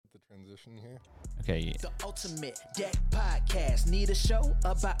position here. Okay. The Ultimate Deck Podcast. Need a show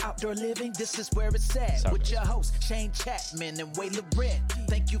about outdoor living? This is where it's at. Sorry, With guys. your hosts, Shane Chapman and Waylon Brent.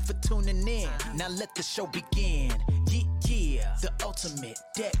 Thank you for tuning in. Now let the show begin. Yeah. The Ultimate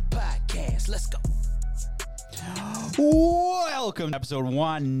Deck Podcast. Let's go. Welcome to episode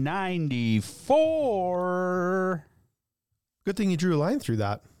 194. Good thing you drew a line through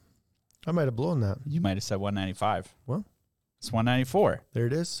that. I might have blown that. You might have said 195. Well, It's 194. there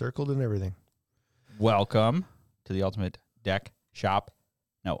it is, circled and everything. Welcome to the Ultimate Deck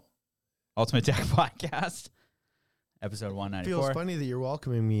Ultimate Deck Podcast, episode 194. Feels funny that you're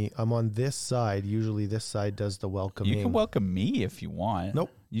welcoming me. I'm on this side. Usually this side does the welcoming. You can welcome me if you want. Nope.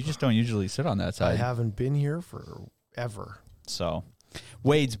 You just don't usually sit on that I side. haven't been here forever. So,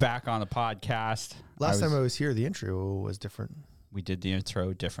 Wade's back on the podcast. Last time I was here, the intro was different. We did the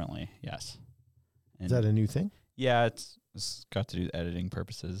intro differently, yes. And Is that a new thing? yeah, it's got to do with editing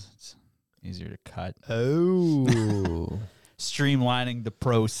purposes. It's easier to cut. Oh. Streamlining the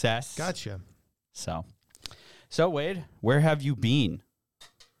process. Gotcha. So Wade, where have you been?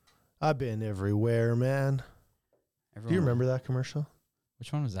 I've been everywhere, man. Do you remember that commercial?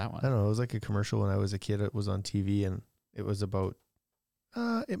 Which one was that I one? don't know. It was like a commercial when I was a kid. It was on TV, and it was about,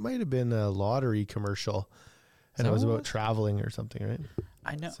 it might have been a lottery commercial. And it was about traveling or something, right?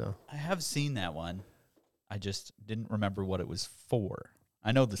 I know. So I have seen that one. I just didn't remember what it was for.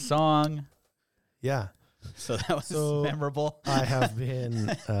 I know the song, yeah, so that was So, memorable. I have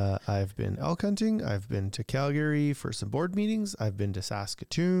been. I've been elk hunting. I've been to Calgary for some board meetings. I've been to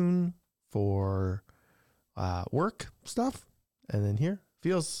Saskatoon for work stuff, and then here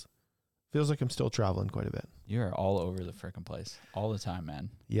feels like I'm still traveling quite a bit. You are all over the frickin' place all the time, man,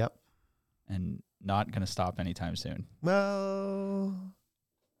 Yep. and not gonna stop anytime soon. Well,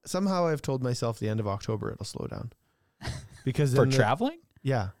 somehow I've told myself the end of October it'll slow down because For then traveling?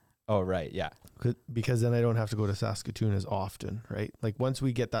 yeah. Oh, right, yeah. Because then I don't have to go to Saskatoon as often, right? Like once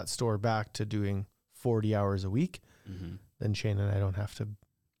we get that store back to doing 40 hours a week, Mm-hmm. then Shane and I don't have to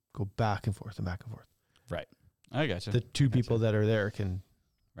go back and forth and back and forth. Right. I gotcha. The two Gotcha. people that are there can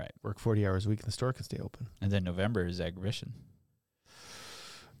Right. work 40 hours a week and the store can stay open. And then November is exhibition.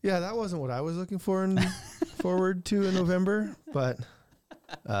 Yeah, that wasn't what I was looking for forward to in November, but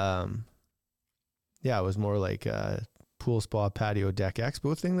yeah, it was more like a pool spa patio deck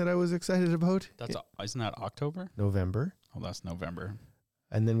expo thing that I was excited about. Isn't that October? November. Oh, that's November.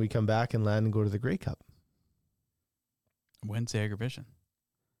 And then we come back and land and go to the Grey Cup When's the exhibition?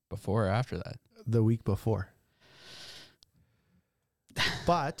 Before or after that? the week before.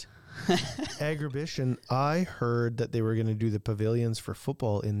 But Agribition, I heard that they were going to do the pavilions for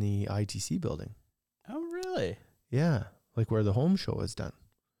football in the ITC building. Oh, really? Yeah, like where the home show is done.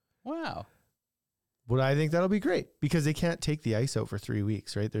 Wow. But I think that'll be great because they can't take the ice out for 3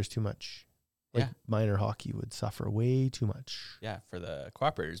 weeks, right? There's too much. Like Yeah. minor hockey would suffer way too much. Yeah, for the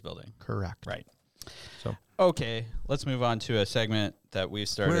Cooperators building. Correct. Right. So Okay, let's move on to a segment that we've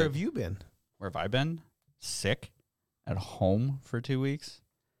started. where have you been? Where have I been? Sick. At home for 2 weeks.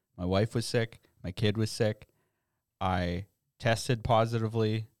 My wife was sick. My kid was sick. I tested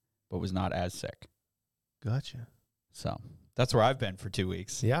positively, but was not as sick. Gotcha. So that's where I've been for 2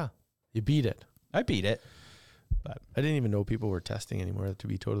 weeks. Yeah, you beat it. I beat it. I didn't even know people were testing anymore, to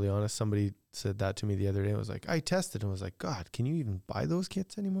be totally honest. Somebody said that to me the other day. I was like, I tested. And I was like, God, can you even buy those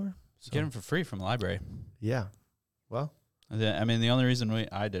kits anymore? So, Get them for free from the library. yeah. Well, I mean, the only reason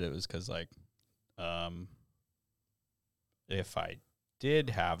I did it was because, like, if I did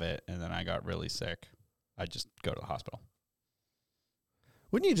have it and then I got really sick, I'd just go to the hospital.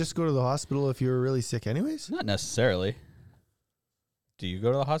 wouldn't you just go to the hospital if you were really sick anyways? Not necessarily. Do you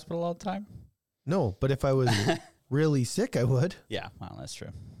go to the hospital all the time? No, but if I was really sick, I would. Yeah, well, that's true.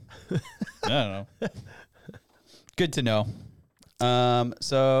 I don't know. Good to know.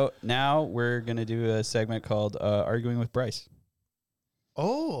 So now we're going to do a segment called Arguing with Bryce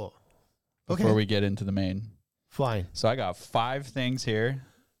Oh, okay. before we get into the main. Fine. So I got 5 things here,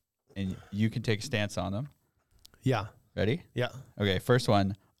 and you can take a stance on them. Yeah. Ready? Yeah. Okay, first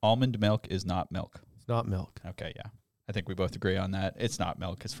one, almond milk is not milk. It's not milk. Okay, yeah. I think we both agree on that. It's not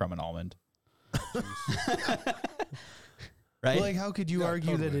milk. It's from an almond. Right? Well, like, how could you Yeah,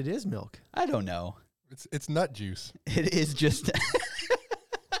 argue that totally. it is milk? I don't know. It's nut juice. It is just,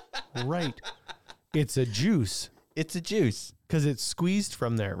 Right. It's a juice it's a juice. because it's squeezed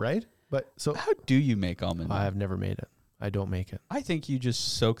from there, right? But so How do you make almond milk? I have never made it. I don't make it. I think you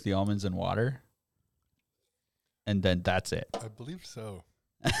just soak the almonds in water, and then that's it. I believe so.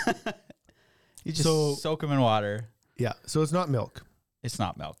 You just So- soak them in water. Yeah. So it's not milk. It's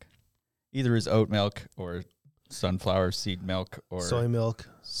not milk. Either is oat milk or sunflower seed milk or soy milk,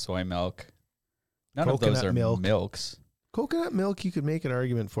 soy milk. None of those Coconut are milk. milks. coconut milk. You could make an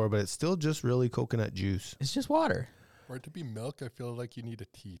argument for, but it's still just really coconut juice. It's just water. For it to be milk, I feel like you need a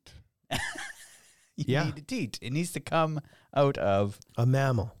teat. You Yeah. need a teat. It needs to come out of A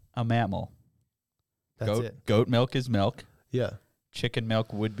mammal. a mammal. That's it. Goat milk is milk. Yeah. Chicken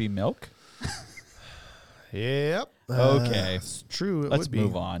milk would be milk. Yep. Okay. It's true. It Let's would be.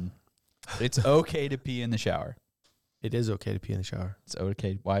 move on. It's okay to pee in the shower. It is okay to pee in the shower. It's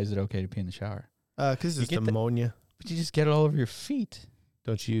okay. Why is it okay to pee in the shower? Because You it's get the- ammonia. But you just get it all over your feet.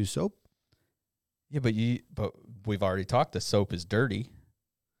 Don't you use soap? Yeah, but we've already talked. The soap is dirty.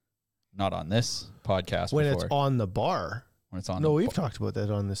 Not on this podcast. When before. it's on the bar. When it's on. No, the we've bar. talked about that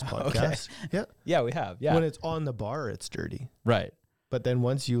on this Okay. podcast. Yeah. Yeah, we have. Yeah. When it's on the bar, it's dirty. Right. But then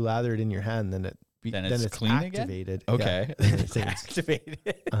once you lather it in your hand, then Then it's clean again? activated. Okay. Yeah. It's activated.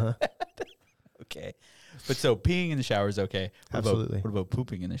 Uh-huh. Okay. But so peeing in the shower is okay. Absolutely. What about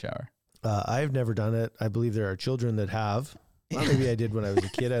pooping in the shower? I've never done it. I believe there are children that have. Well, maybe I did when I was a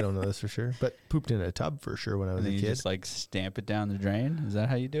kid. I don't know this for sure. But pooped in a tub for sure when I was And then a you kid. just like stamp it down the drain? Is that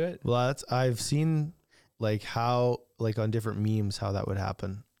how you do it? Well, I've seen like how, like on different memes, how that would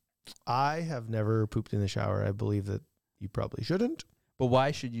happen. I have never pooped in the shower. I believe that you probably shouldn't. But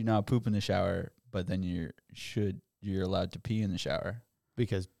why should you not poop in the shower, but then you're allowed to pee in the shower?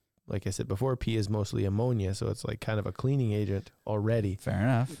 Because, like I said before, pee is mostly ammonia. So it's like kind of a cleaning agent already. Fair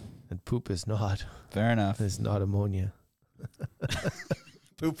enough. And poop is not. Fair enough. It's not ammonia.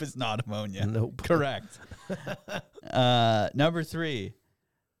 Poop is not ammonia. Nope. Correct. Number 3,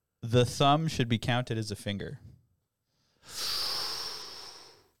 the thumb should be counted as a finger.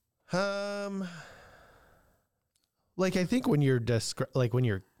 Like I think when you're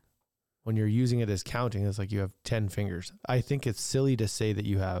when you're using it as counting, it's like you have 10 fingers. I think it's silly to say that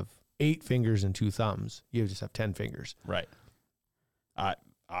you have 8 fingers and 2 thumbs. You just have 10 fingers. Right.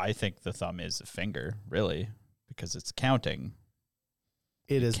 I think the thumb is a finger, really, because it's counting.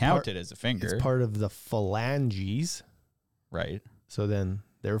 It is counted as a finger. It's part of the phalanges. Right. So then,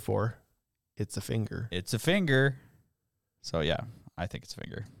 therefore, it's a finger. It's a finger. So, yeah, I think it's a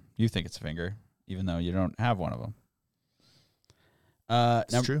finger. You think it's a finger, even though you don't have one of them.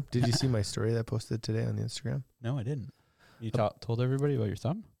 It's true. Did you see my story that I posted today on the Instagram? No, I didn't. You told everybody about your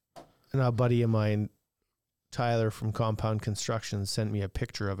thumb? And a buddy of mine, Tyler from Compound Construction, sent me a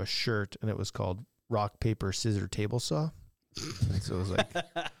picture of a shirt, and it was called Rock, Paper, Scissor, Table Saw. And so it was like,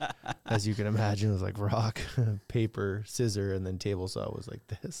 as you can imagine, it was like rock, paper, scissor, and then table saw was like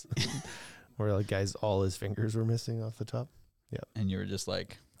this. Where like guys, all his fingers were missing off the top. Yeah. And you were just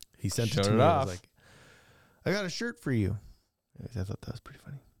like, He sent Showed it to it me. I off. was like, I got a shirt for you. Anyways, I thought that was pretty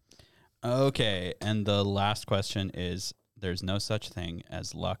funny. okay. And the last question is, there's no such thing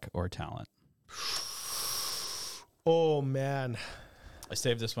as luck or talent. Oh man, I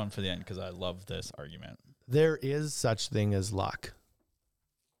saved this one for the end because I love this argument. there is such thing as luck.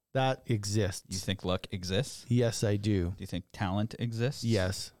 That exists. You think luck exists? Yes, I do. Do you think talent exists?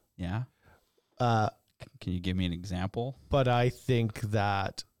 Yes. Yeah. Can you give me an example? But I think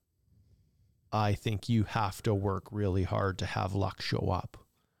you have to work really hard to have luck show up.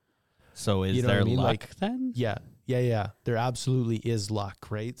 So is You know what there I mean? luck Like, then? Yeah. There absolutely is luck,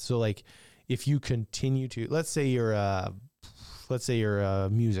 right? So like if you continue to, let's say you're a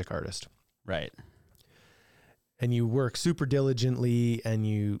music artist Right. and you work super diligently and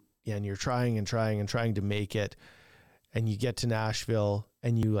you're trying to make it, and you get to Nashville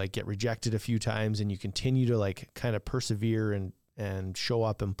and you like get rejected a few times and you continue to like kind of persevere and show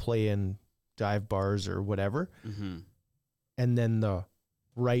up and play in dive bars or whatever. Mm-hmm. And then the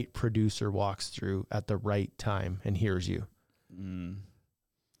right producer walks through at the right time and hears you. Mm.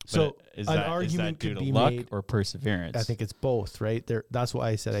 So is an that argument due could to be luck made. or perseverance? I think it's both, right? That's why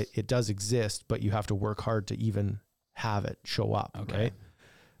I said it does exist, but you have to work hard to even have it show up, Okay. right?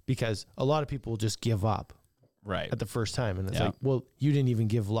 Because a lot of people will just give up right. at the first time. And it's Yeah. like, well, you didn't even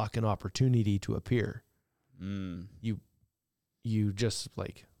give luck an opportunity to appear. Mm. You just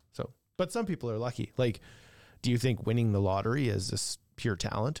like, so, but some people are lucky. Like, do you think winning the lottery is just pure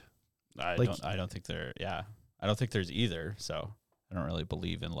talent? I Like- don't think I don't think there's either. So I don't really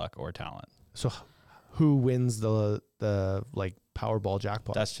believe in luck or talent. So who wins the like Powerball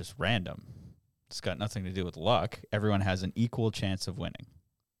jackpot? That's just random. It's got nothing to do with luck. Everyone has an equal chance of winning.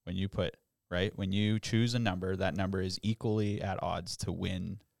 When you choose a number, that number is equally at odds to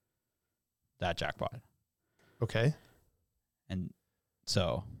win that jackpot. okay. And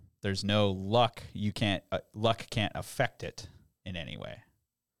so there's no luck. Luck can't affect it in any way.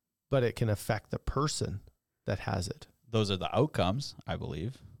 But it can affect the person that has it. Those are the outcomes, I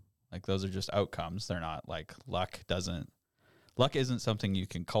believe. Like those are just outcomes. They're not like luck isn't something you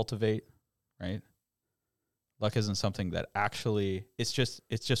can cultivate, right? Luck isn't something that actually, it's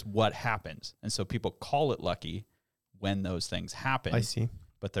just what happens. And so people call it lucky when those things happen. I see.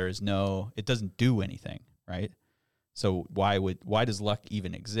 But it doesn't do anything, right? So why does luck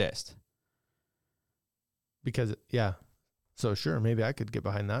even exist? Because, yeah. So sure, maybe I could get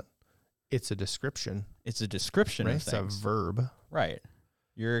behind that. It's a description. It's a description Right? of It's a things. verb. Right.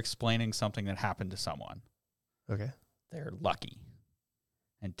 You're explaining something that happened to someone. Okay. They're lucky.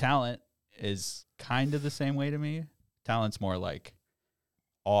 And talent is kind of the same way to me. Talent's more like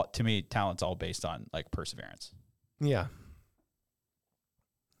talent's all based on like perseverance. Yeah.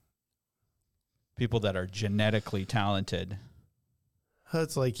 People that are genetically talented.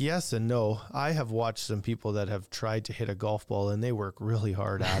 It's like yes and no. I have watched some people that have tried to hit a golf ball and they work really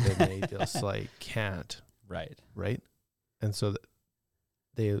hard at it and they just like can't. Right. Right. And so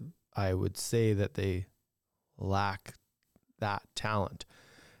I would say that they lack that talent.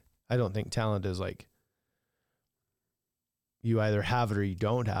 I don't think talent is like you either have it or you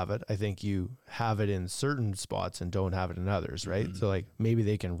don't have it. I think you have it in certain spots and don't have it in others, right? Mhm. So like maybe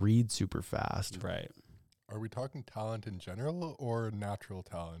they can read super fast. Right. Are we talking talent in general or natural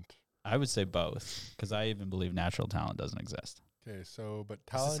talent? I would say both, because I even believe natural talent doesn't exist. Okay, so but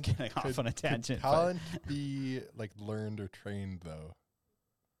This is talent getting off on a could tangent. but- talent be like learned or trained though?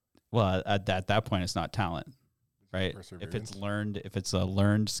 Well, at that point, it's not talent, right? If Perseverance? it's a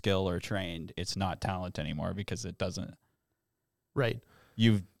learned skill or trained, it's not talent anymore because it doesn't. Right.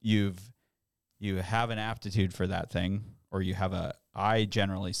 You have an aptitude for that thing, or I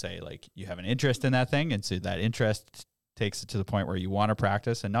generally say like you have an interest in that thing, and so that interest takes it to the point where you want to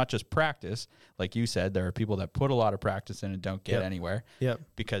practice, and not just practice. Like you said, there are people that put a lot of practice in and don't get Yep. anywhere. Yep.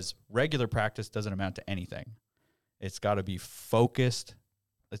 Because regular practice doesn't amount to anything. It's got to be focused.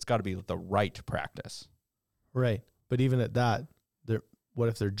 It's got to be the right practice. Right. But even at that, what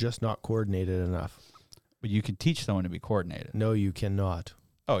if they're just not coordinated enough? But you can teach someone to be coordinated. No, you cannot.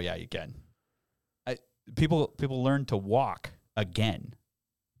 Oh yeah, you can. People learn to walk again,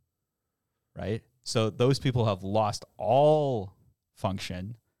 right? So those people have lost all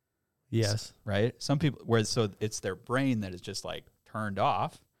function, Yes. right? Some people, so it's their brain that is just like turned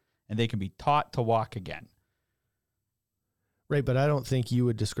off, and they can be taught to walk again. Right. But I don't think you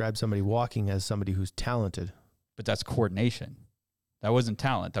would describe somebody walking as somebody who's talented. But that's coordination. That wasn't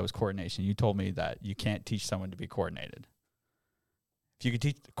talent. That was coordination. You told me that you can't teach someone to be coordinated. If you could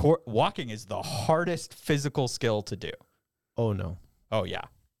teach, walking is the hardest physical skill to do. Oh, no. Oh yeah.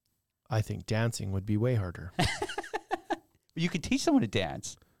 I think dancing would be way harder. You could teach someone to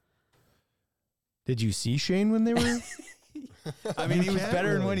dance. Did you see Shane when they were? I mean, he was can't better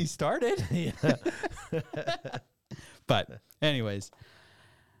than really. when he started. Yeah. But anyways,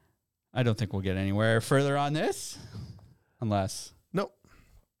 I don't think we'll get anywhere further on this unless Nope.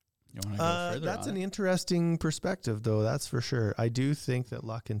 you want to go further. That's on an it. interesting perspective, though. That's for sure. I do think that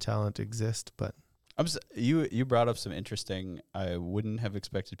luck and talent exist, but You brought up some interesting. I wouldn't have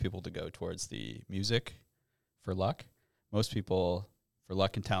expected people to go towards the music for luck. Most people for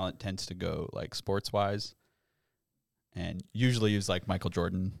luck and talent tends to go like sports wise, and usually use like Michael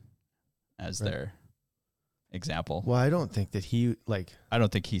Jordan as Right. their example. well, I don't think that he like. I don't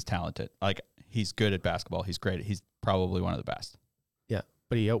think he's talented. Like he's good at basketball. He's great. He's probably one of the best. Yeah,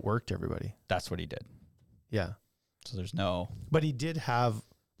 but he outworked everybody. That's what he did. Yeah, So there's no. but he did have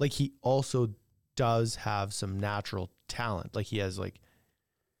like he also does have some natural talent. Like he has like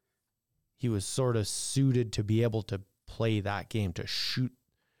he was sort of suited to be able to play that game, to shoot,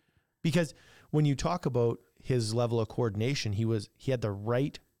 because when you talk about his level of coordination, he had the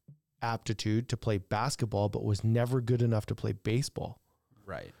right aptitude to play basketball, but was never good enough to play baseball.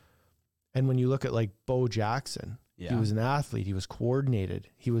 Right. And when you look at like Bo Jackson, Yeah. he was an athlete, he was coordinated,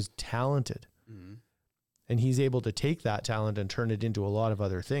 he was talented, Mm-hmm. and he's able to take that talent and turn it into a lot of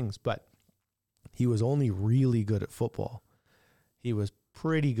other things. But he was only really good at football. He was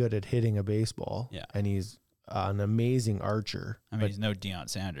pretty good at hitting a baseball. Yeah. And he's an amazing archer. I mean, but he's no Deion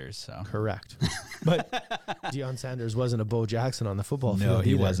Sanders, so. correct. But Deion Sanders wasn't a Bo Jackson on the football field. No,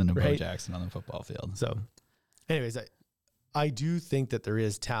 he either, wasn't a Bo right? Jackson on the football field. So, anyways, I do think that there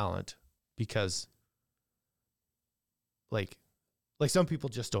is talent because, like some people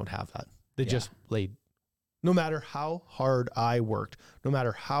just don't have that. They Yeah. just laid. No matter how hard I worked, no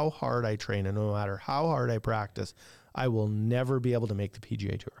matter how hard I train, and no matter how hard I practice, I will never be able to make the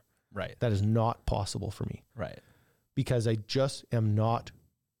PGA Tour. Right. That is not possible for me Right. because I just am not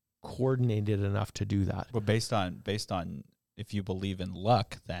coordinated enough to do that. But based on if you believe in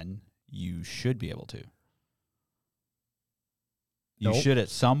luck, then you should be able to. You Nope. should at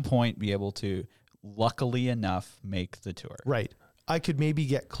some point be able to, luckily enough, make the tour. Right. I could maybe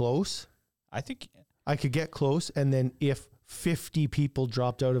get close. I think I could get close, and then if 50 people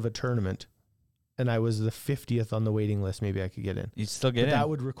dropped out of a tournament and I was the 50th on the waiting list, maybe I could get in. you'd still But get in. that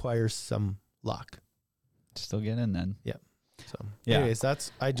would require some luck. Still get in then. So, Yeah. anyways,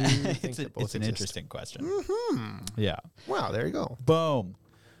 I do think it's that both it's an exist. interesting question. Mhm. Yeah. Wow, there you go. Boom.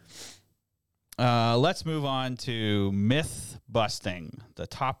 Let's move on to myth busting, the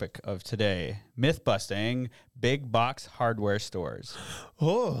topic of today. Myth busting, big box hardware stores.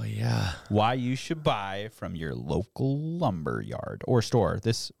 Oh, yeah. Why you should buy from your local lumber yard or store.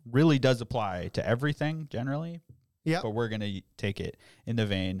 This really does apply to everything generally, Yeah. but we're going to take it in the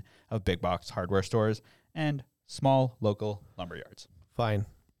vein of big box hardware stores and small local lumber yards. Fine.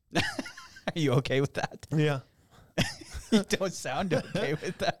 Are you okay with that? Yeah. You don't sound okay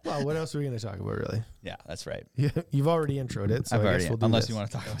with that. Well, what else are we going to talk about, really? Yeah, that's right. Yeah, you've already introed it, so I've I already, guess we'll do unless this. you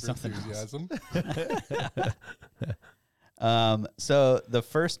want to talk about something else. Enthusiasm. So the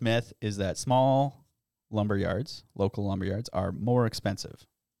first myth is that small lumber yards, local lumber yards, are more expensive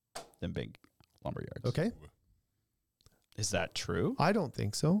than big lumber yards. Okay. Is that true? I don't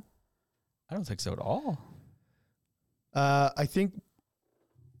think so. I don't think so at all. I think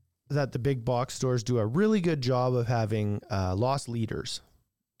that the big box stores do a really good job of having loss leaders.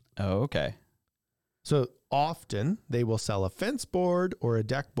 Oh, okay. So often they will sell a fence board or a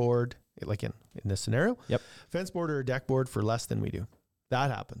deck board, like in this scenario. Yep. Fence board or a deck board for less than we do.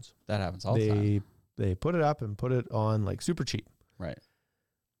 That happens. That happens all the time. They put it up and put it on like super cheap. Right.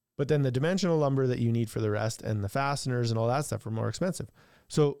 But then the dimensional lumber that you need for the rest and the fasteners and all that stuff are more expensive.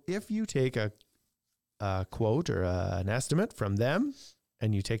 So if you take a quote or an estimate from them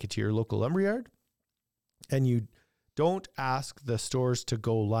and you take it to your local lumberyard and you don't ask the stores to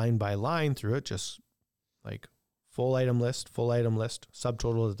go line by line through it, just like full item list,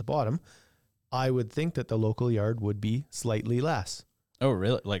 subtotal at the bottom, I would think that the local yard would be slightly less. Oh,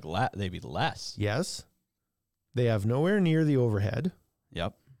 really? Like they'd be less. Yes. They have nowhere near the overhead.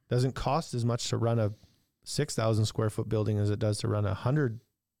 Yep. Doesn't cost as much to run a 6,000 square foot building as it does to run a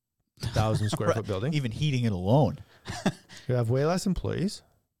 100,000 square Right. foot building. Even heating it alone. You have way less employees.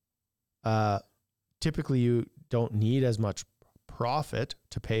 Typically, you don't need as much profit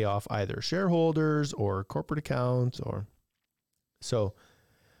to pay off either shareholders or corporate accounts, or so.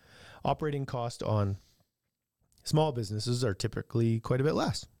 Operating cost on small businesses are typically quite a bit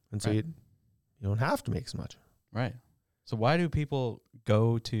less, and so Right. you don't have to make as much. Right. So why do people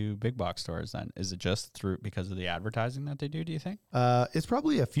go to big box stores then? Is it just because of the advertising that they do you think? It's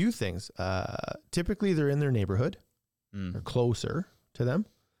probably a few things. Typically, they're in their neighborhood or closer to them.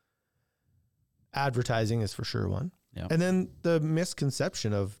 Advertising is for sure one. Yeah. And then the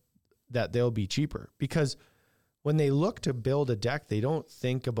misconception of that they'll be cheaper, because when they look to build a deck, they don't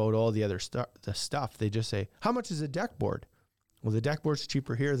think about all the other stuff. They just say, how much is a deck board? Well, the deck board's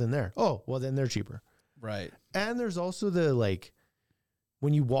cheaper here than there. Oh, well, then they're cheaper. Right. And there's also the, like,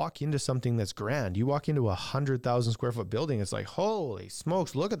 when you walk into something that's grand, you walk into 100,000 square foot building, it's like, holy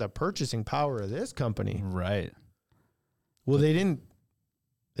smokes, look at the purchasing power of this company. Right. Well, they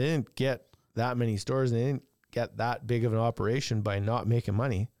didn't get that many stores. And they didn't get that big of an operation by not making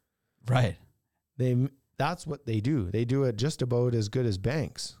money. Right. That's what they do. They do it just about as good as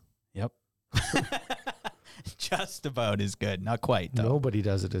banks. Yep. Just about as good. Not quite, though. Nobody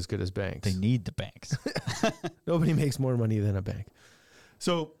does it as good as banks. They need the banks. Nobody makes more money than a bank.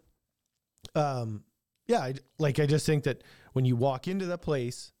 So, I just think that when you walk into the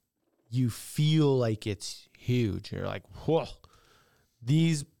place, you feel like it's huge. You're like, whoa,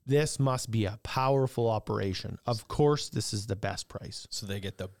 this must be a powerful operation. Of course, this is the best price. So they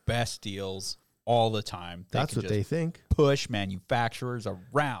get the best deals all the time. That's what they think. push manufacturers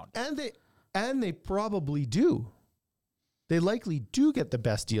around. And they probably do. They likely do get the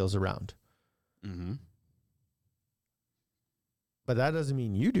best deals around. Mm-hmm. But that doesn't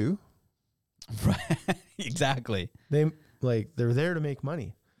mean you do. Right. Exactly. They're there to make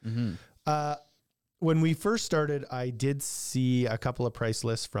money. Mm-hmm. When we first started, I did see a couple of price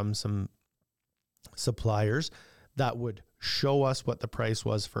lists from some suppliers that would show us what the price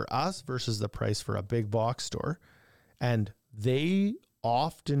was for us versus the price for a big box store. And they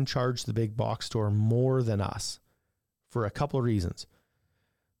often charge the big box store more than us for a couple of reasons.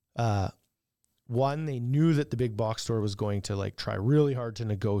 One, they knew that the big box store was going to try really hard to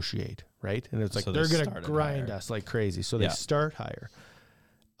negotiate, right? And it's like, So they're they going to started grind higher. us like crazy. So they Yeah. start higher.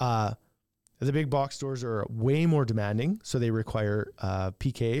 The big box stores are way more demanding. So they require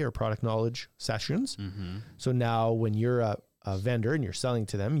PK or product knowledge sessions. Mm-hmm. So now when you're a vendor and you're selling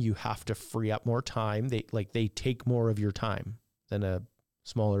to them, you have to free up more time. They take more of your time. than a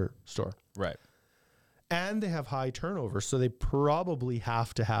smaller store. Right. And they have high turnover, so they probably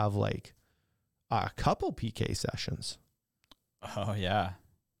have to have like a couple PK sessions, Oh yeah.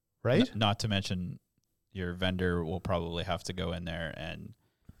 right? Not to mention your vendor will probably have to go in there and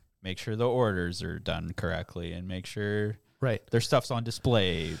make sure the orders are done correctly and make sure Right. their stuff's on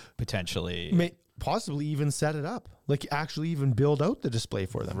display potentially. May possibly even set it up, like actually even build out the display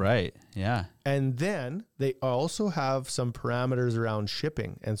for them. Right. Yeah. And then they also have some parameters around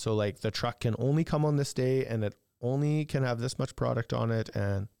shipping. And so like the truck can only come on this day and it only can have this much product on it.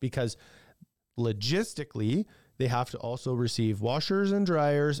 And because logistically, they have to also receive washers and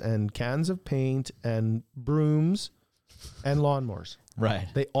dryers and cans of paint and brooms and lawnmowers. Right.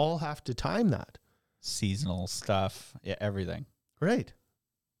 They all have to time that. Seasonal stuff. Yeah. Everything. Right.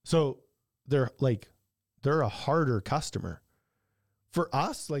 So they're a harder customer. For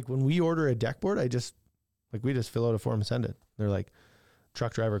us, like when we order a deck board, we just fill out a form and send it. They're like,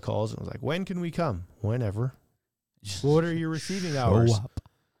 truck driver calls and was like, when can we come? Whenever. What are your receiving hours?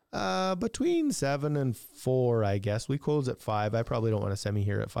 Between 7 and 4, I guess. We close at 5. I probably don't want to send me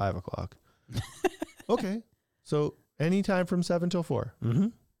here at 5 o'clock. Okay. So anytime from 7 till 4. Mm-hmm.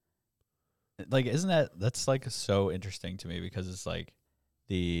 Like, that's like so interesting to me because it's like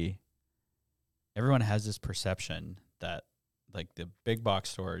everyone has this perception that like the big box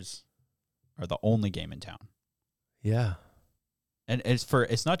stores are the only game in town. Yeah. And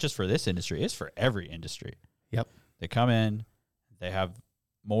it's not just for this industry, it's for every industry. Yep. They come in, they have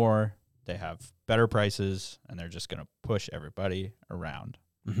more, they have better prices, and they're just going to push everybody around.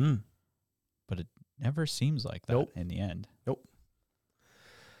 Mm-hmm. But it never seems like that Nope. in the end. Nope.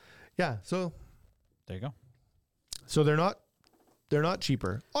 Yeah. So There you go. So they're not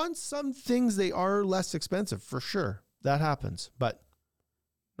cheaper. On some things they are less expensive for sure. That happens, but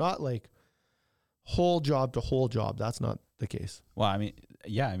not like whole job to whole job. That's not the case. Well, I mean,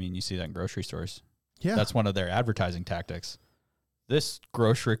 yeah, you see that in grocery stores. Yeah. That's one of their advertising tactics. This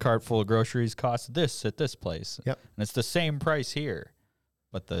grocery cart full of groceries costs this at this place. Yep. And it's the same price here,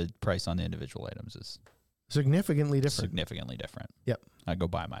 but the price on the individual items is significantly different. significantly different. Yep. I go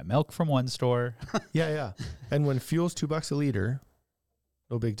buy my milk from one store. Yeah. And when fuel's $2 a liter,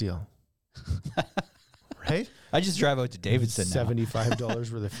 no big deal. Right? I just drive out to Davidson now.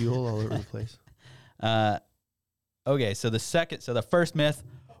 $75 worth of fuel all over the place. Okay, so the first myth,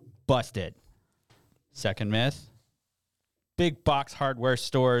 busted. Second myth, big box hardware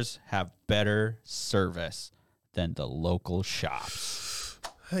stores have better service than the local shops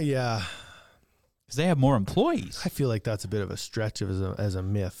Yeah. because they have more employees. I feel like that's a bit of a stretch as a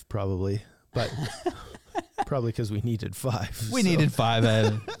myth, probably. But probably because we needed 5. We so. needed 5.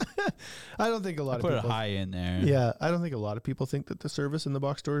 I don't think a lot I of put people. a high in there. Yeah, I don't think a lot of people think that the service in the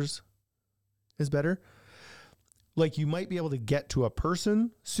box stores is better. Like you might be able to get to a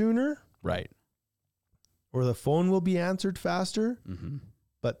person sooner, Right. or the phone will be answered faster. Mm-hmm.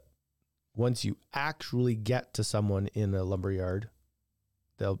 But once you actually get to someone in a lumberyard,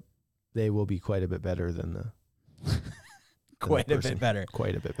 they will be quite a bit better than the Quite a person. bit better.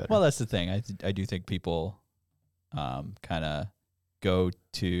 Quite a bit better. Well, that's the thing. I do think people kind of go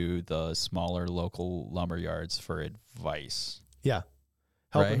to the smaller local lumber yards for advice. yeah,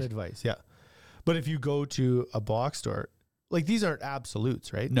 help and Right. advice. Yeah, but if you go to a box store, like these aren't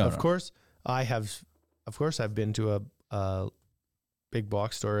absolutes, right? No, Of no. course, I've been to a big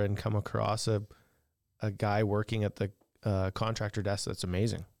box store and come across a guy working at the contractor desk that's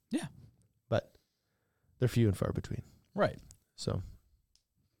amazing. Yeah. But they're few and far between. Right. So,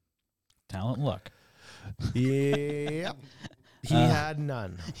 Talent and luck. yep. He had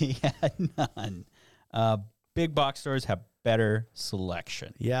none. He had none. Big box stores have better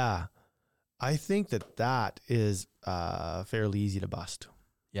selection. Yeah. I think that is fairly easy to bust.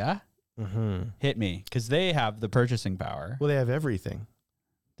 Yeah? Mm-hmm. Hit me. Because they have the purchasing power. Well, they have everything,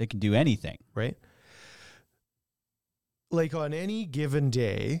 They can do anything. right? Like on any given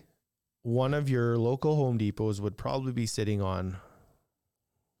day, one of your local Home Depots would probably be sitting on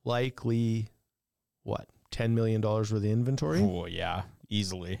likely, $10 million worth of inventory, Oh, yeah.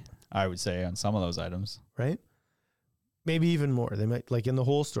 Easily, I would say, on some of those items. right? Maybe even more. They might, like in the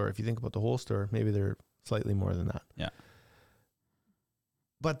whole store, if you think about the whole store, maybe they're slightly more than that. Yeah.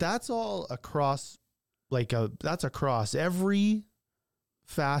 But that's all across, that's across every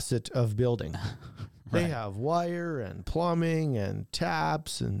facet of building. They Right. have wire and plumbing and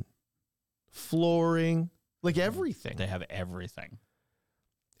taps and flooring, like everything. They have everything.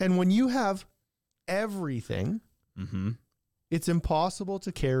 And when you have everything, Mm-hmm. it's impossible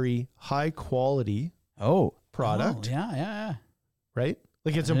to carry high quality Oh. product, Oh, yeah. right?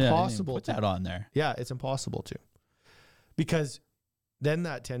 Like it's I didn't even impossible put to. that on there. Yeah, it's impossible to. because then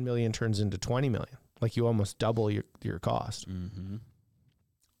that 10 million turns into 20 million. Like you almost double your cost. Mm-hmm.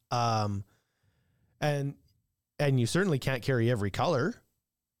 And you certainly can't carry every color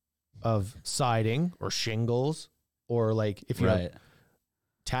of siding or shingles, or like if you have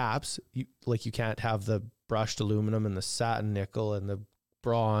taps, you can't have the brushed aluminum and the satin nickel and the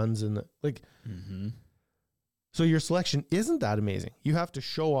bronze and the like. Mm-hmm. So your selection isn't that amazing. You have to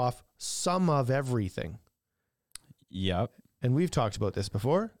show off some of everything. Yep. And we've talked about this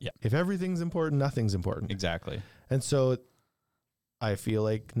before. Yep. If everything's important, nothing's important. Exactly. And so I feel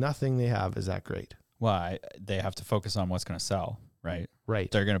like nothing they have is that great. Well, they have to focus on what's going to sell, right?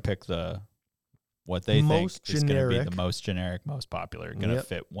 Right. They're going to pick what they Most think is going to be generic. the most generic, most popular, going to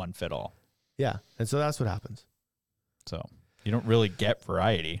fit one fit all. Yeah. And so that's what happens. So you don't really get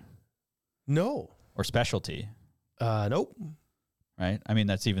variety No. or specialty, Nope. right? I mean,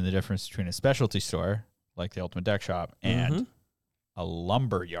 that's even the difference between a specialty store like the Ultimate Deck Shop and Mhm. a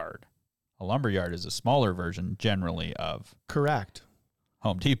lumber yard. A lumber yard is a smaller version generally of Correct.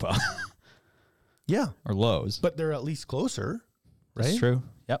 Home Depot Yeah. or Lowe's. But they're at least closer, right? That's true.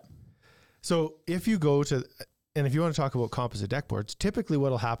 Yep. So if you go to, and if you want to talk about composite deck boards, typically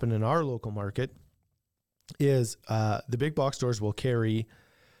what will happen in our local market is the big box stores will carry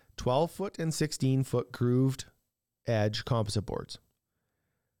 12-foot and 16-foot grooved edge composite boards.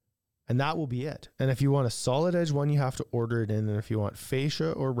 And that will be it. And if you want a solid edge one, you have to order it in. And if you want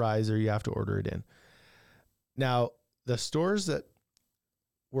fascia or riser, you have to order it in. Now, the stores that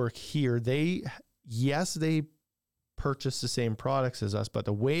work here, they purchase the same products as us, but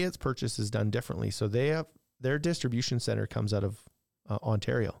the way it's purchased is done differently. So they have their distribution center comes out of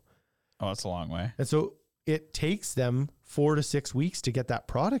Ontario. Oh, that's a long way. And so it takes them 4 to 6 weeks to get that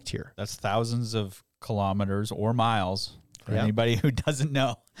product here. That's thousands of kilometers or miles for Yeah. anybody who doesn't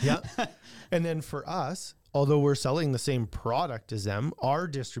know. Yeah. And then for us, although we're selling the same product as them, our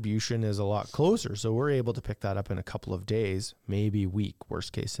distribution is a lot closer. So we're able to pick that up in a couple of days, maybe a week,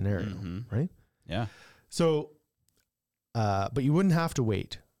 worst case scenario, right? Yeah. So, but you wouldn't have to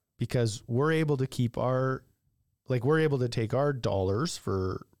wait because we're able to keep we're able to take our dollars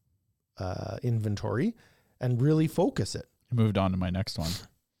for inventory and really focus it. Moved on to my next one,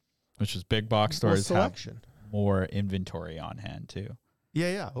 which is big box Well, stores have selection. more inventory on hand too.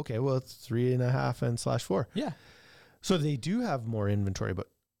 Yeah. Okay. Well, it's 3.5 and /4. Yeah. So they do have more inventory,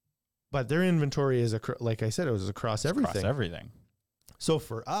 but their inventory is, like I said, it was across everything. Across everything. So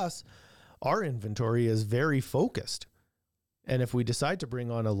for us, our inventory is very focused. And if we decide to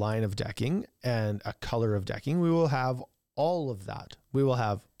bring on a line of decking and a color of decking, we will have all of that. We will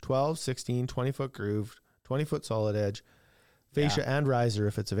have 12, 16, 20-foot grooved, 20-foot solid edge, fascia and riser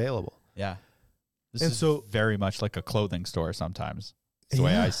if it's available. Yeah. This And is so- very much like a clothing store sometimes. It's the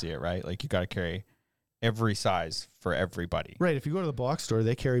way I see it, right? Like you got to carry every size for everybody. Right. If you go to the box store,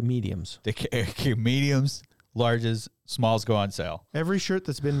 they carry mediums. They carry mediums, larges, smalls go on sale. Every shirt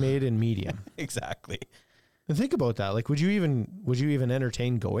that's been made in medium. Exactly. And think about that. Like, would you even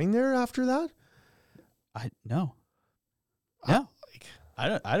entertain going there after that? No. Yeah.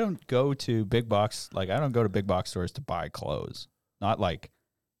 I don't go to big box stores to buy clothes. Not like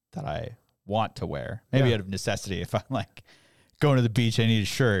that I want to wear. Maybe Yeah. out of necessity. If I'm like going to the beach, I need a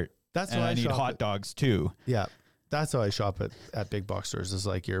shirt. That's And why I need shop hot dogs too. Yeah. That's how I shop at big box stores. Is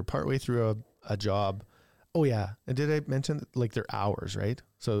like you're partway through a job. Oh yeah. And did I mention like their hours, right?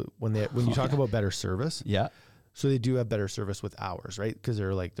 So when you talk about better service, Yeah. so they do have better service with hours, right? Because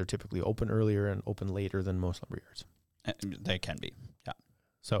they're typically open earlier and open later than most lumber yards. They can be. Yeah.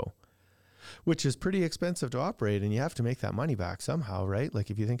 So, which is pretty expensive to operate, and you have to make that money back somehow, right? Like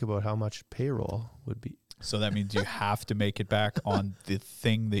if you think about how much payroll would be. So that means you have to make it back on the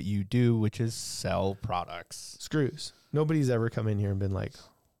thing that you do, which is sell products. Screws. Nobody's ever come in here and been like,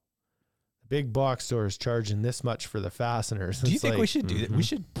 the big box store is charging this much for the fasteners. Do you It's think we like, should do that? We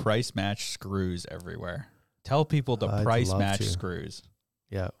should price match screws everywhere. Tell people to I'd price love match to. screws.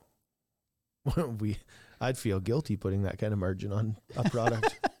 Yeah. I'd feel guilty putting that kind of margin on a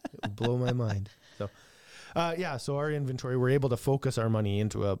product. It would blow my mind. So, so our inventory, we're able to focus our money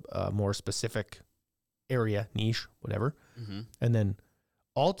into a more specific area, niche, whatever. Mm-hmm. And then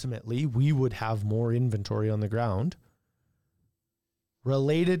ultimately we would have more inventory on the ground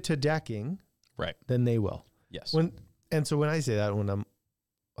related to decking Right. than they will. Yes. So when I say that,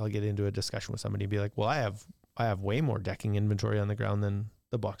 I'll get into a discussion with somebody and be like, well, I have way more decking inventory on the ground than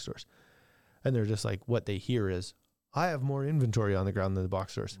the box stores. And they're just like, what they hear is, I have more inventory on the ground than the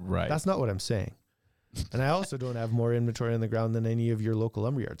box stores. Right. That's not what I'm saying. And I also don't have more inventory on the ground than any of your local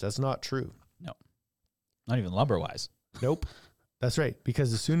lumber yards. That's not true. Not even lumber wise. Nope. That's right.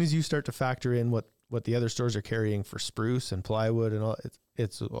 Because as soon as you start to factor in what what the other stores are carrying for spruce and plywood and all.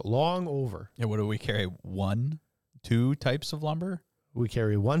 It's long over. Yeah, what do we carry? 2 types of lumber? We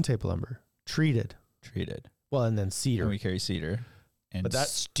carry one type of lumber, treated. Well, and then cedar. And we carry cedar and But that-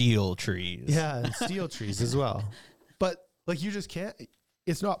 steel trees. Yeah, and steel trees as well. But like, you just can't.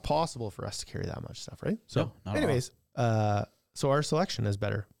 It's not possible for us to carry that much stuff, right? So, No, not at all. anyways, so our selection is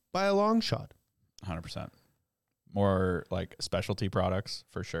better by a long shot. 100%. More like specialty products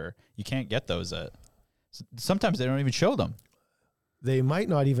for sure. You can't get those at. Sometimes they don't even show them. They might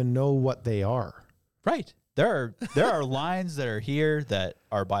not even know what they are. Right. There are lines that are here that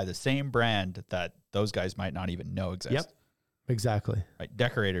are by the same brand that those guys might not even know exist. Yep. Exactly. Right.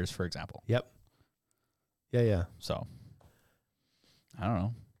 Decorators, for example. Yep. Yeah. So I don't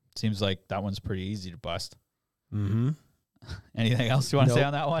know. Seems like that one's pretty easy to bust. Mm-hmm. Anything else you want to say Nope.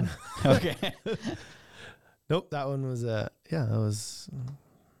 on that one? Okay. Nope. That one was that was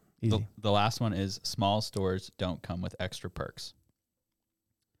easy. The last one is small stores don't come with extra perks.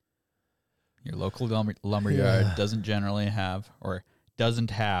 Your local lumberyard Yeah. doesn't generally have or doesn't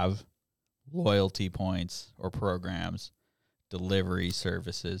have loyalty points or programs, delivery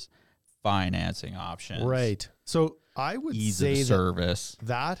services, financing options, Right. So I would ease say of that service.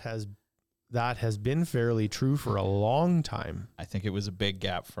 that has been fairly true for a long time. I think it was a big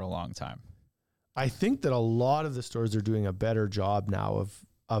gap for a long time. I think that a lot of the stores are doing a better job now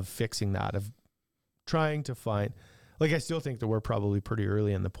of fixing that, of trying to find, like, I still think that we're probably pretty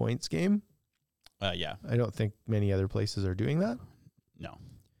early in the points game. Yeah. I don't think many other places are doing that, No.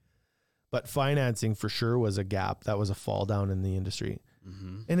 but financing for sure was a gap. That was a fall down in the industry.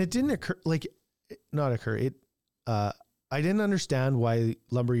 Mm-hmm. And it didn't occur, I didn't understand why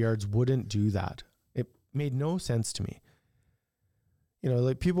lumberyards wouldn't do that. It made no sense to me. You know,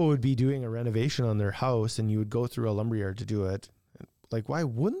 like, people would be doing a renovation on their house and you would go through a lumberyard to do it. Like, why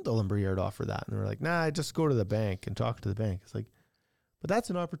wouldn't the lumberyard offer that? And they're like, nah, just go to the bank and talk to the bank. It's like, but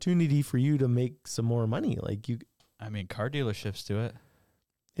that's an opportunity for you to make some more money. Like, I mean, car dealerships do it.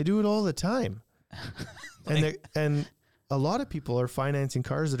 they do it all the time. And a lot of people are financing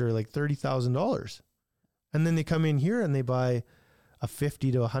cars that are like $30,000. And then they come in here and they buy a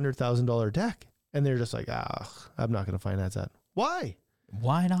 $50,000 to $100,000 deck. And they're just like, I'm not going to finance that. Why?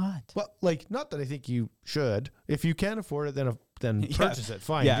 Why not? Well, like, not that I think you should. If you can't afford it, then Yeah. purchase it.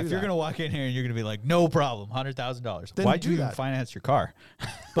 Fine. Yeah, do if you're that. going to walk in here and you're going to be like, no problem, $100,000. Then Why'd do you even that. finance your car?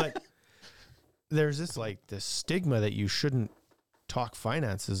 But there's this stigma that you shouldn't talk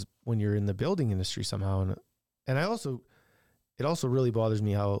finances when you're in the building industry somehow. And it also really bothers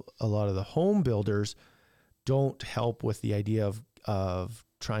me how a lot of the home builders don't help with the idea of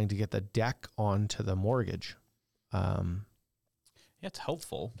trying to get the deck onto the mortgage. Yeah, it's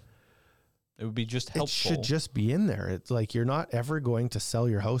helpful. It would be just It helpful. should just be in there. It's like, you're not ever going to sell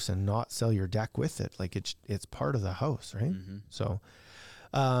your house and not sell your deck with it. Like, it's part of the house, right? Mm-hmm.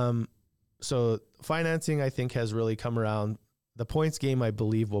 So financing, I think, has really come around. The points game, I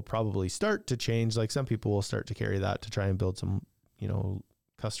believe, will probably start to change. Like, some people will start to carry that to try and build some,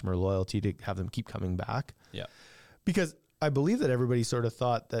 customer loyalty to have them keep coming back. Yeah. Because I believe that everybody sort of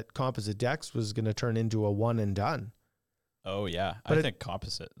thought that composite decks was going to turn into a one and done. Oh yeah, But I think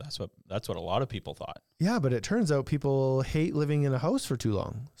composite. That's what a lot of people thought. Yeah, but it turns out people hate living in a house for too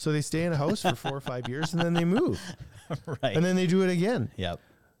long. So they stay in a house for 4 or 5 years and then they move. Right. And then they do it again. Yep.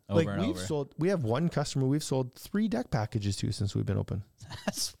 Over Like, and over. we have one customer we've sold 3 deck packages to since we've been open.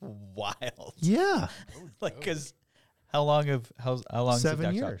 That's wild. Yeah. Like, because how long has the 7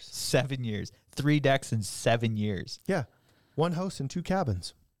 deck shop? years. 7 years. 3 decks in 7 years. Yeah. 1 house and 2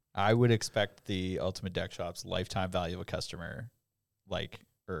 cabins. I would expect the Ultimate Deck Shop's lifetime value of a customer,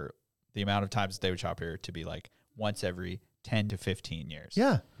 or the amount of times they would shop here, to be like once every 10 to 15 years.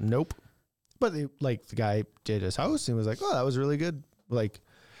 Yeah. Nope. But the guy did his house and was like, oh, that was really good. Like,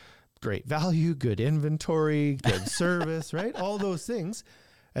 great value, good inventory, good service, right? All those things.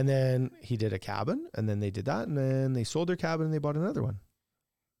 And then he did a cabin, and then they did that, and then they sold their cabin and they bought another one.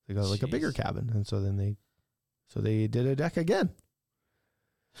 They got like a bigger Jeez. cabin. And so then they did a deck again.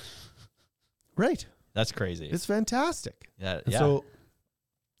 Right. That's crazy. It's fantastic. Yeah. And so,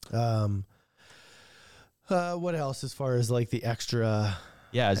 what else as far as like the extra?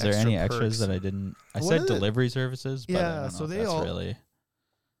 Yeah, is there extra any extras perks. that I didn't? I What said are the- delivery services, but I Yeah, don't know so if they that's all- really.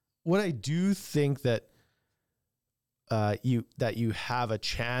 What I do think that you have a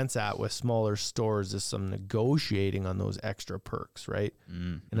chance at with smaller stores is some negotiating on those extra perks, right?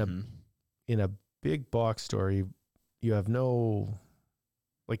 Mm, In a- mhm. In a big box store, you have no,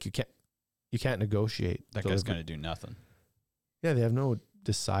 like, you can't negotiate. That those. guy's going to do nothing. Yeah, they have no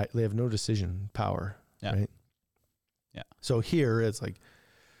decision power. Yeah. Right. Yeah. So here it's like,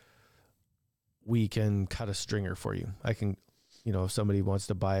 we can cut a stringer for you. I can, if somebody wants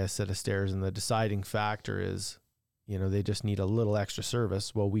to buy a set of stairs and the deciding factor is, they just need a little extra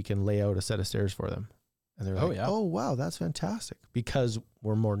service, well, we can lay out a set of stairs for them. And they're like, oh, wow, that's fantastic, because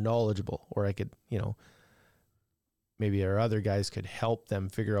we're more knowledgeable. Or I could, maybe our other guys could help them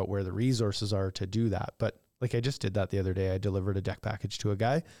figure out where the resources are to do that. But like I just did that the other day. I delivered a deck package to a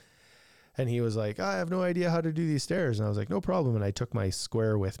guy and he was like, I have no idea how to do these stairs. And I was like, no problem. And I took my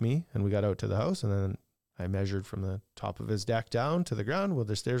square with me and we got out to the house, and then I measured from the top of his deck down to the ground where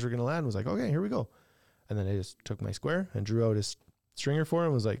the stairs were going to land. Was like, okay, here we go. And then I just took my square and drew out his stringer for him.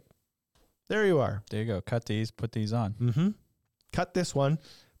 And was like, there you are. There you go. Cut these, put these on. Mm-hmm. Cut this one,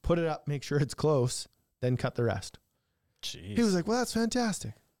 put it up, make sure it's close, then cut the rest. Jeez. He was like, well, that's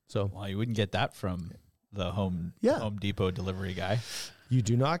fantastic. So, well, you wouldn't get that from the Home Depot delivery guy. You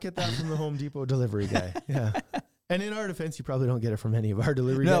do not get that from the Home Depot delivery guy. Yeah. And in our defense, you probably don't get it from any of our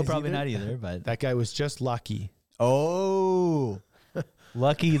delivery guys. No, probably either. Not either, but that guy was just lucky. Oh,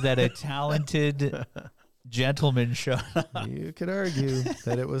 lucky that a talented gentleman showed up. You could argue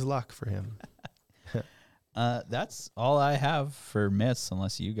that it was luck for him. That's all I have for myths,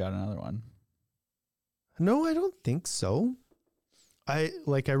 unless you got another one. No, I don't think so. I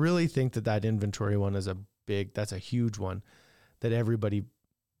really think that inventory one is that's a huge one that everybody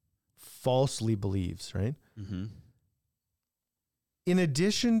falsely believes, right? Mm-hmm. In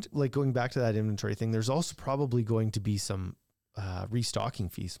addition, going back to that inventory thing, there's also probably going to be some restocking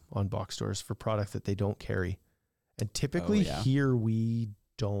fees on box stores for product that they don't carry. And typically here we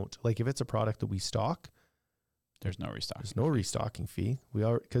don't. If it's a product that we stock, there's no restocking. There's no restocking fee.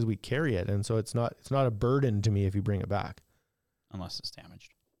 Because we carry it, and so it's not a burden to me if you bring it back. Unless it's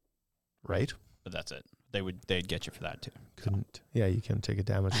damaged. Right? But that's it. They'd get you for that too. Yeah, you can take a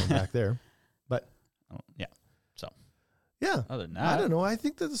damaged one back there. But yeah. Other than that, I don't know. I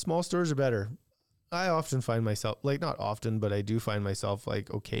think that the small stores are better. I often find myself, not often, but I do find myself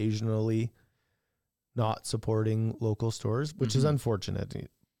occasionally not supporting local stores, which is unfortunate.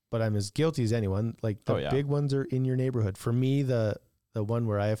 But I'm as guilty as anyone. The big ones are in your neighborhood. For me, the one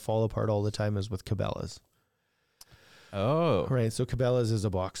where I fall apart all the time is with Cabela's. Oh. Right. So Cabela's is a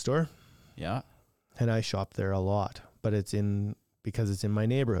box store. Yeah. And I shop there a lot, but because it's in my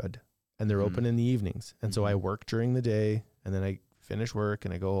neighborhood and they're open in the evenings. And so I work during the day and then I finish work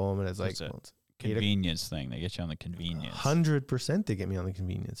and I go home and it's it's convenience thing. They get you on the convenience. 100% they get me on the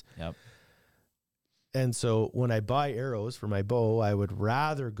convenience. Yep. And so when I buy arrows for my bow, I would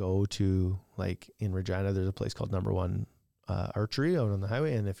rather go to in Regina, there's a place called Number One Archery out on the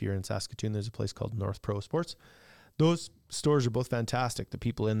highway. And if you're in Saskatoon, there's a place called North Pro Sports. Those stores are both fantastic. The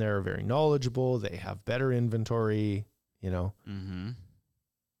people in there are very knowledgeable. They have better inventory, Mm-hmm.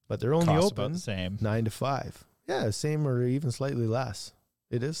 But they're only Costs open about the same. 9 to 5. Yeah, same or even slightly less.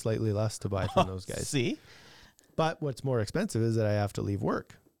 It is slightly less to buy from those guys. See? But what's more expensive is that I have to leave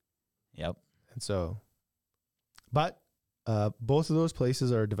work. Yep. And so, but both of those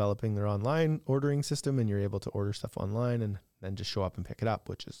places are developing their online ordering system, and you're able to order stuff online and then just show up and pick it up,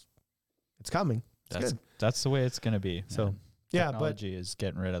 it's coming. It's good. That's the way it's going to be. So, man. Yeah, Technology is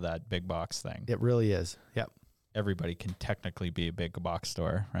getting rid of that big box thing. It really is. Yep. Everybody can technically be a big box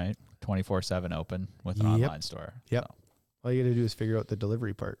store, right? 24/7 open with an online store. Yep. So. All you got to do is figure out the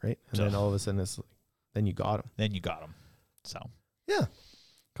delivery part, right? And then all of a sudden then you got them. So. Yeah.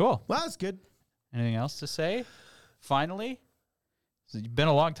 Cool. Well, that's good. Anything else to say? Finally? It's been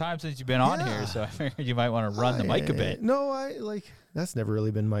a long time since you've been on here, so I figured you might want to run the mic a bit. No, that's never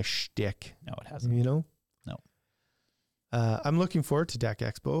really been my shtick. No, it hasn't. No. No. I'm looking forward to Deck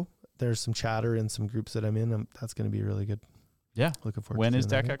Expo. There's some chatter in some groups that I'm in. That's going to be really good. Yeah. Looking forward When to is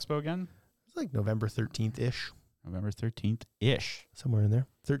doing Deck that. Expo again? It's November 13th-ish. November 13th-ish. Somewhere in there.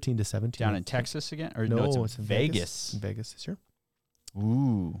 13 to 17. Down in Texas again? Or no, it's in Vegas. It's in Vegas this year.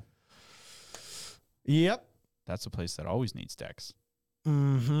 Ooh. Yep. That's a place that always needs decks.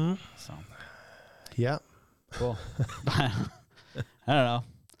 Mm-hmm. So. Yeah. Cool. I don't know.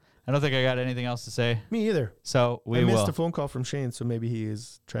 I don't think I got anything else to say. Me either. So I missed a phone call from Shane, so maybe he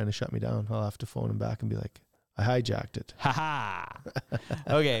is trying to shut me down. I'll have to phone him back and be like, I hijacked it. Ha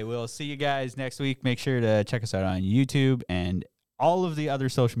Okay, we'll see you guys next week. Make sure to check us out on YouTube and all of the other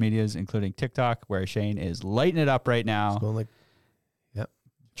social medias, including TikTok, where Shane is lighting it up right now. It's going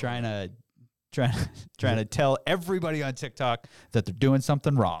trying to tell everybody on TikTok that they're doing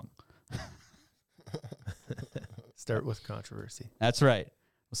something wrong. Start with controversy. That's right.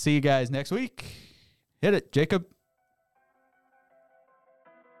 We'll see you guys next week. Hit it, Jacob.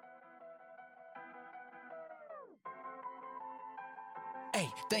 Hey,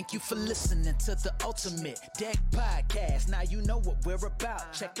 Thank you for listening to the Ultimate Deck Podcast. Now you know what we're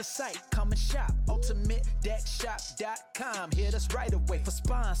about. Check the site, come and shop. UltimateDeckShop.com. Hit us right away for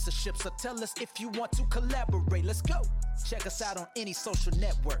sponsorships, or tell us if you want to collaborate. Let's go. Check us out on any social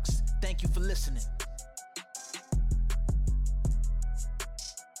networks. Thank you for listening.